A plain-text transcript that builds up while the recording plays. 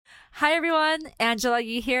Hi everyone, Angela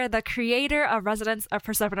Yee here, the creator of Residents of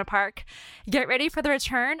Persephone Park. Get ready for the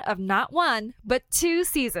return of not one, but 2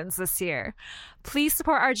 seasons this year. Please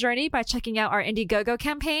support our journey by checking out our Indiegogo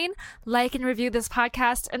campaign, like and review this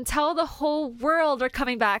podcast, and tell the whole world we're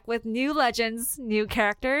coming back with new legends, new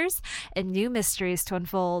characters, and new mysteries to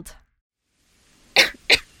unfold.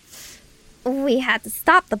 We had to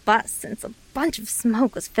stop the bus since a bunch of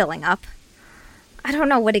smoke was filling up. I don't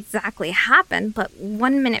know what exactly happened, but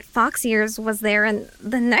 1 minute fox ears was there, and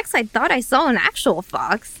the next I thought I saw an actual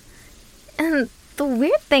fox. And the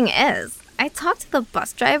weird thing is, I talked to the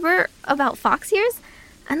bus driver about fox ears,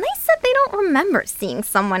 and they said they don't remember seeing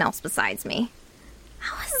someone else besides me.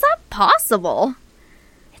 How is that possible?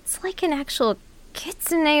 It's like an actual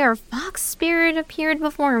kitsune or fox spirit appeared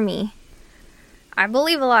before me. I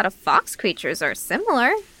believe a lot of fox creatures are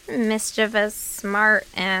similar, mischievous, smart,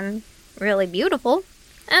 and really beautiful,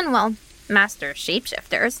 and, well, master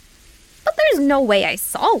shapeshifters. But there's no way I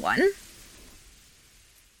saw one.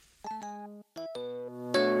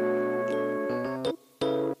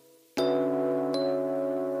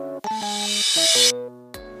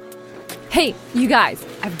 Hey, you guys,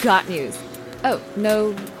 I've got news. Oh,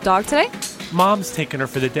 no dog today? Mom's taking her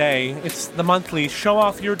for the day. It's the monthly show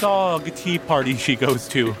off your dog tea party she goes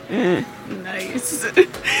to. Nice.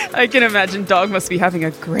 I can imagine Dog must be having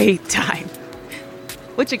a great time.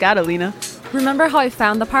 What you got, Alina? Remember how I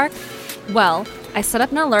found the park? Well, I set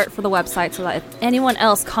up an alert for the website so that if anyone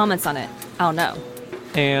else comments on it, I'll know.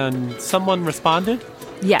 And someone responded?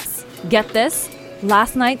 Yes. Get this?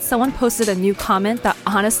 Last night, someone posted a new comment that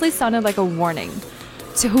honestly sounded like a warning.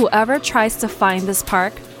 To whoever tries to find this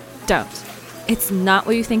park, don't. It's not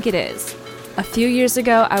what you think it is. A few years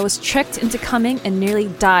ago, I was tricked into coming and nearly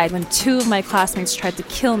died when 2 of my classmates tried to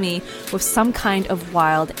kill me with some kind of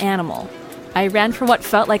wild animal. I ran for what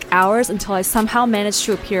felt like hours until I somehow managed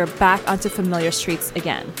to appear back onto familiar streets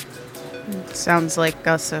again. Sounds like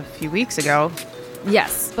us a few weeks ago.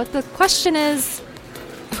 Yes, but the question is,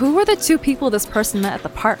 who were the 2 people this person met at the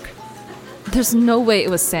park? There's no way it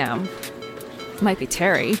was Sam. Might be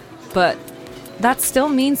Terry, but that still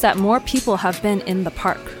means that more people have been in the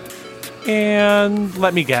park. And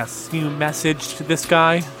let me guess, you messaged this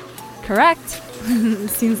guy? Correct.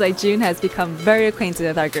 Seems like June has become very acquainted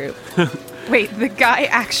with our group. Wait, the guy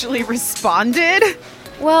actually responded?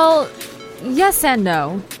 Well, yes and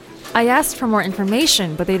no. I asked for more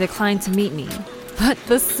information, but they declined to meet me. But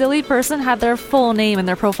the silly person had their full name in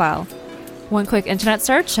their profile. One quick internet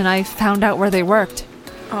search and I found out where they worked.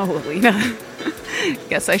 Oh, Alina.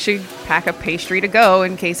 Guess I should pack a pastry to go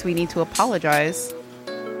in case we need to apologize.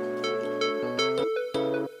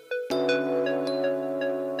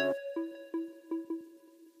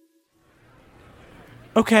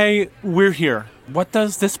 Okay, we're here. What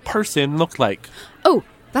does this person look like? Oh,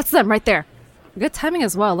 that's them right there. Good timing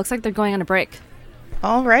as well. Looks like they're going on a break.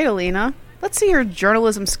 All right, Alina. Let's see your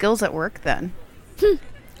journalism skills at work then.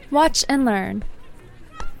 Watch and learn.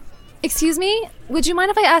 Excuse me? Would you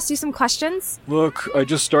mind if I asked you some questions? Look, I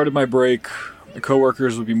just started my break. My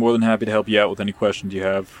coworkers would be more than happy to help you out with any questions you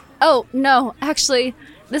have. Oh, no, actually,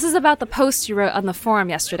 this is about the post you wrote on the forum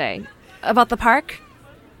yesterday. About the park?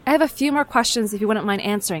 I have a few more questions if you wouldn't mind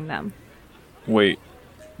answering them. Wait,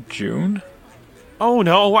 June? Oh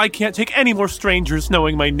no, I can't take any more strangers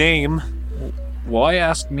knowing my name. Why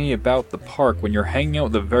ask me about the park when you're hanging out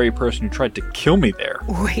with the very person who tried to kill me there?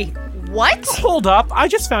 Wait, what? Hold up, I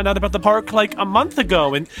just found out about the park like a month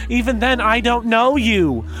ago, and even then I don't know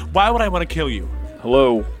you. Why would I want to kill you?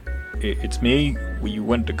 Hello, it's me. We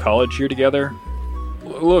went to college here together.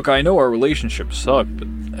 Look, I know our relationship sucked,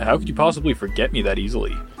 but how could you possibly forget me that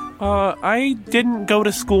easily? I didn't go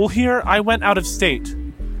to school here. I went out of state.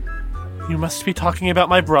 You must be talking about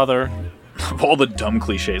my brother. Of all the dumb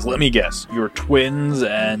cliches, let me guess. You're twins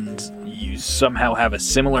and you somehow have a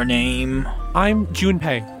similar name? I'm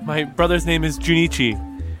Junpei. My brother's name is Junichi.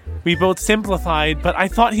 We both simplified, but I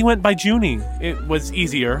thought he went by Junie. It was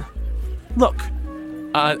easier. Look,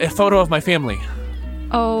 a photo of my family.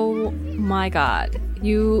 Oh my god,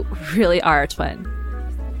 you really are a twin.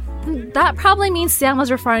 That probably means Sam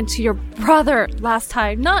was referring to your brother last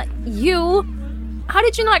time, not you. How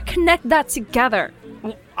did you not connect that together?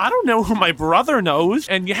 I don't know who my brother knows,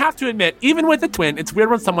 and you have to admit, even with a twin, it's weird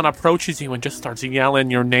when someone approaches you and just starts yelling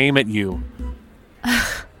your name at you.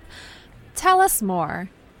 Tell us more.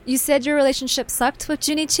 You said your relationship sucked with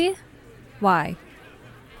Junichi? Why?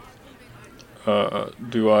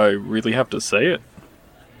 Do I really have to say it?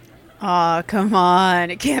 Aw, come on.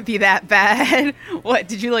 It can't be that bad. What,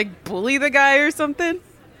 did you, bully the guy or something?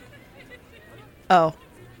 Oh.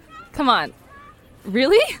 Come on.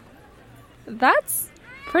 Really? That's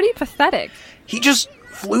pretty pathetic. He just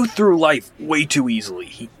flew through life way too easily.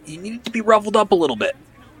 He needed to be ruffled up a little bit.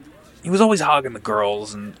 He was always hogging the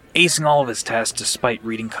girls and acing all of his tests despite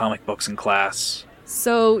reading comic books in class.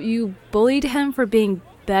 So you bullied him for being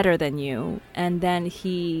better than you, and then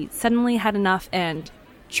he suddenly had enough and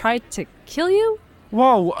tried to kill you?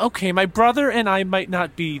 Whoa, okay, my brother and I might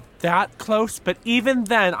not be that close, but even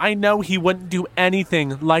then, I know he wouldn't do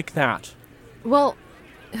anything like that. Well,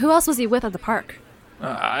 who else was he with at the park?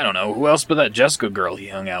 I don't know, who else but that Jessica girl he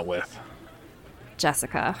hung out with?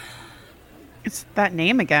 Jessica. It's that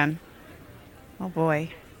name again. Oh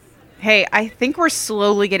boy. Hey, I think we're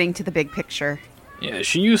slowly getting to the big picture. Yeah,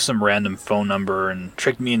 she used some random phone number and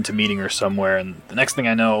tricked me into meeting her somewhere, and the next thing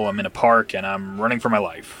I know, I'm in a park and I'm running for my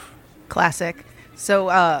life. Classic.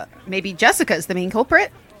 So, maybe Jessica's the main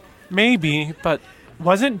culprit? Maybe, but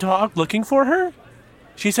wasn't Dog looking for her?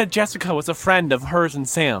 She said Jessica was a friend of hers and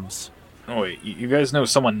Sam's. Oh wait, you guys know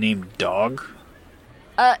someone named Dog?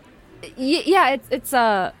 Yeah, it's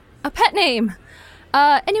a pet name.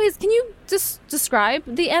 Anyways, can you just describe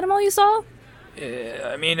the animal you saw?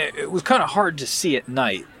 I mean, it was kind of hard to see at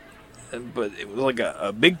night, but it was like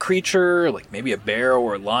a big creature, like maybe a bear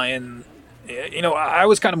or a lion. You know, I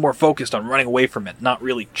was kind of more focused on running away from it, not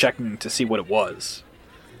really checking to see what it was.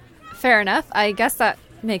 Fair enough. I guess that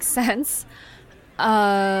makes sense.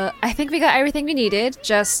 I think we got everything we needed.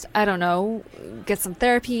 Just, I don't know, get some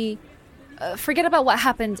therapy. Forget about what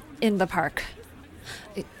happened in the park.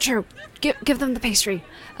 True. Give them the pastry.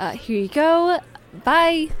 Here you go.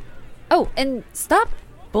 Bye. Oh, and stop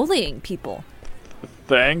bullying people.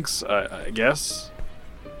 Thanks, I guess.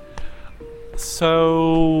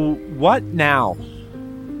 So, what now?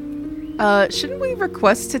 Shouldn't we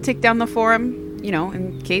request to take down the forum, you know,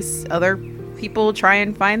 in case other people try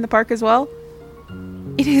and find the park as well?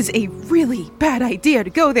 It is a really bad idea to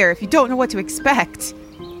go there if you don't know what to expect.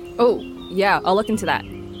 Oh, yeah, I'll look into that.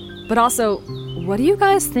 But also, what do you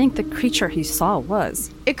guys think the creature he saw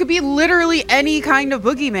was? It could be literally any kind of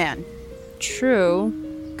boogeyman.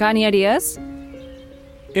 True. Got any ideas?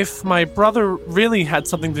 If my brother really had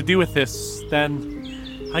something to do with this,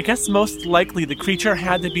 then I guess most likely the creature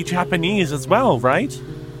had to be Japanese as well, right?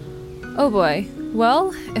 Oh boy.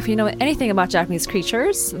 Well, if you know anything about Japanese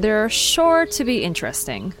creatures, they're sure to be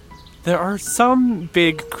interesting. There are some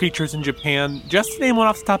big creatures in Japan. Just to name one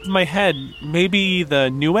off the top of my head, maybe the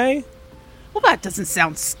Nue? Well, that doesn't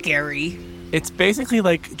sound scary. It's basically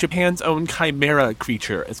like Japan's own chimera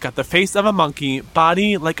creature. It's got the face of a monkey,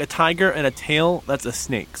 body like a tiger, and a tail that's a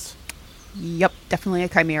snake's. Yep, definitely a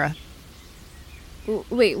chimera.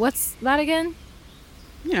 Wait, what's that again?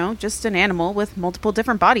 You know, just an animal with multiple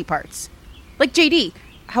different body parts. Like JD.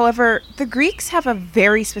 However, the Greeks have a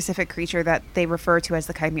very specific creature that they refer to as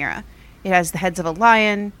the chimera. It has the heads of a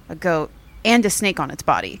lion, a goat, and a snake on its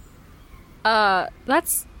body.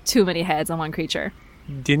 That's too many heads on one creature.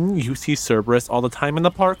 Didn't you see Cerberus all the time in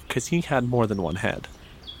the park? Because he had more than one head.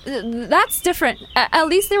 That's different. At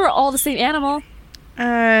least they were all the same animal.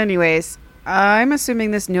 Anyways, I'm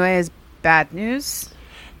assuming this Nue is bad news.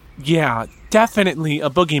 Yeah, definitely a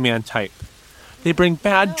boogeyman type. They bring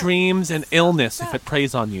bad dreams and illness if it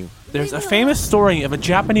preys on you. There's a famous story of a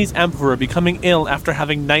Japanese emperor becoming ill after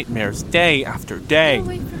having nightmares day after day.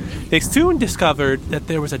 They soon discovered that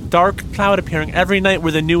there was a dark cloud appearing every night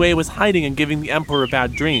where the Nue was hiding and giving the emperor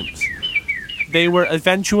bad dreams. They were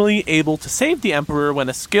eventually able to save the emperor when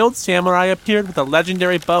a skilled samurai appeared with a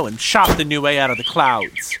legendary bow and shot the Nue out of the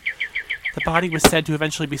clouds. The body was said to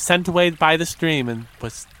eventually be sent away by the stream and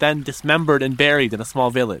was then dismembered and buried in a small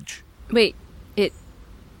village. Wait, it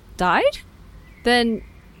died? Then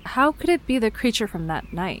how could it be the creature from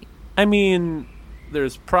that night? I mean,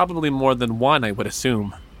 there's probably more than one, I would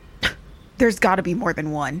assume. There's gotta be more than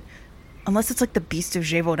one. Unless it's like the Beast of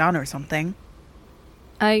Gévaudan or something.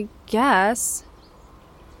 I guess.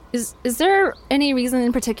 Is there any reason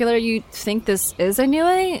in particular you think this is a Nue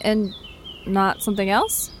and not something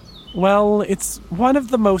else? Well, it's one of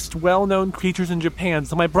the most well-known creatures in Japan,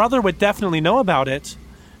 so my brother would definitely know about it.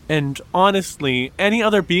 And honestly, any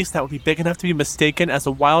other beast that would be big enough to be mistaken as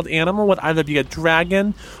a wild animal would either be a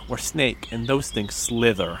dragon or snake, and those things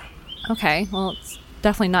slither. Okay, well, it's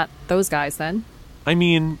definitely not those guys then. I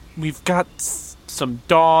mean, we've got some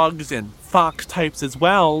dogs and fox types as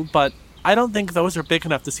well, but I don't think those are big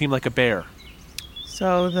enough to seem like a bear.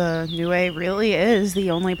 So the Nue really is the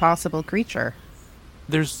only possible creature.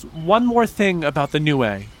 There's one more thing about the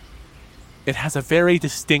Nue. It has a very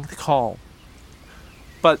distinct call.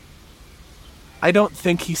 But I don't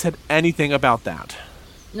think he said anything about that.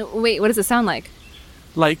 No, wait, what does it sound like?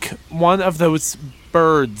 Like one of those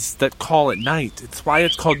birds that call at night. It's why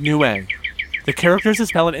it's called Nue. The characters who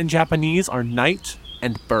spell it in Japanese are knight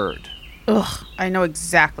and bird. Ugh, I know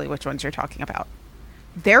exactly which ones you're talking about.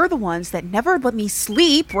 They're the ones that never let me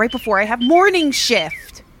sleep right before I have morning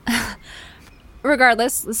shift.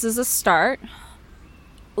 Regardless, this is a start.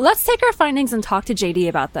 Let's take our findings and talk to JD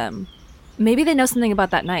about them. Maybe they know something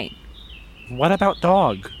about that night. What about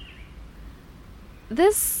Dog?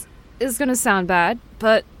 This is gonna sound bad,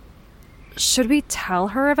 but should we tell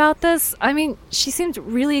her about this? I mean, she seemed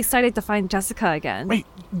really excited to find Jessica again. Wait,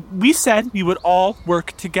 we said we would all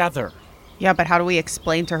work together. Yeah, but how do we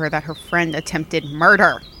explain to her that her friend attempted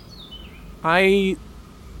murder? I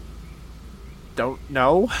don't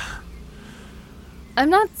know. I'm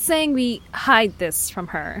not saying we hide this from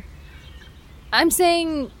her. I'm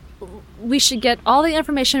saying we should get all the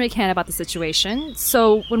information we can about the situation,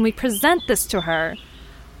 so when we present this to her,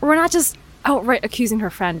 we're not just outright accusing her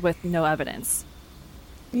friend with no evidence.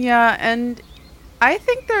 Yeah, and I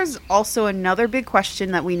think there's also another big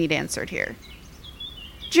question that we need answered here.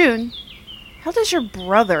 June, how does your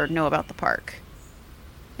brother know about the park?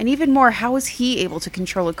 And even more, how is he able to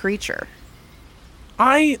control a creature?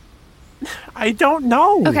 I don't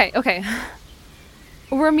know. Okay.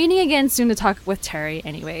 We're meeting again soon to talk with Terry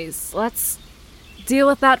anyways. Let's deal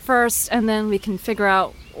with that first, and then we can figure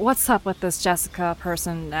out what's up with this Jessica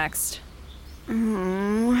person next.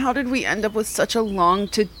 How did we end up with such a long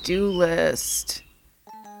to-do list?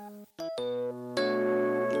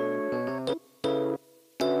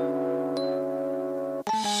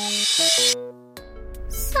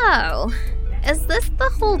 So, is this the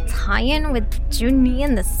whole tie-in with Junni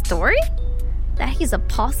in the story? That he's a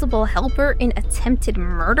possible helper in attempted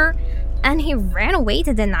murder, and he ran away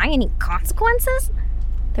to deny any consequences?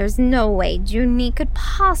 There's no way Junni could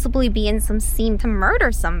possibly be in some scene to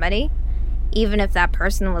murder somebody, even if that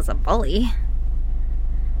person was a bully.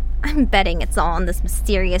 I'm betting it's all on this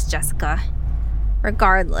mysterious Jessica.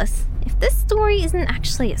 Regardless, if this story isn't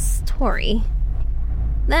actually a story,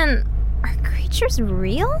 then are creatures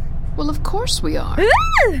real? Well, of course we are.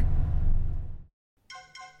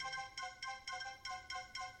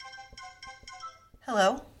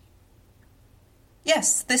 Hello?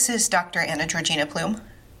 Yes, this is Dr. Anna Georgina Plume.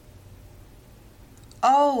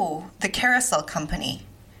 Oh, the Carousel Company.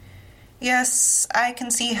 Yes, I can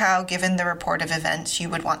see how, given the report of events, you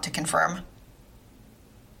would want to confirm.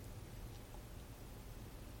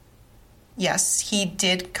 Yes, he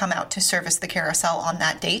did come out to service the carousel on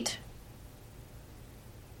that date.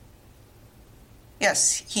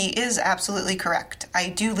 Yes, he is absolutely correct. I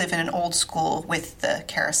do live in an old school with the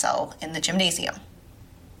carousel in the gymnasium.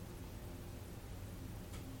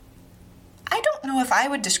 I don't know if I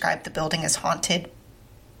would describe the building as haunted,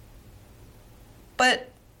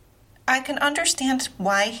 but I can understand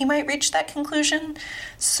why he might reach that conclusion,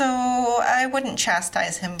 so I wouldn't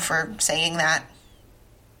chastise him for saying that.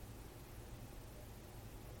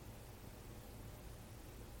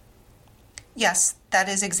 Yes, that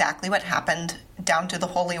is exactly what happened, down to the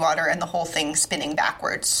holy water and the whole thing spinning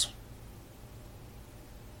backwards.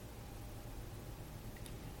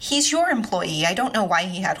 He's your employee. I don't know why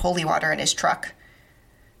he had holy water in his truck.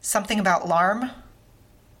 Something about LARM?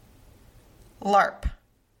 LARP.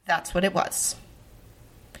 That's what it was.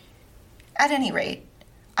 At any rate,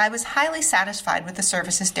 I was highly satisfied with the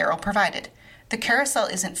services Daryl provided. The carousel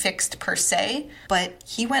isn't fixed per se, but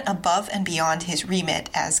he went above and beyond his remit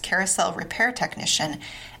as carousel repair technician,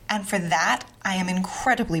 and for that, I am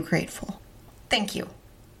incredibly grateful. Thank you.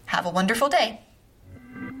 Have a wonderful day.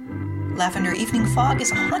 Lavender Evening Fog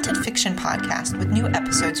is a haunted fiction podcast with new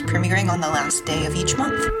episodes premiering on the last day of each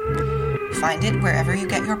month. Find it wherever you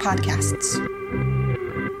get your podcasts.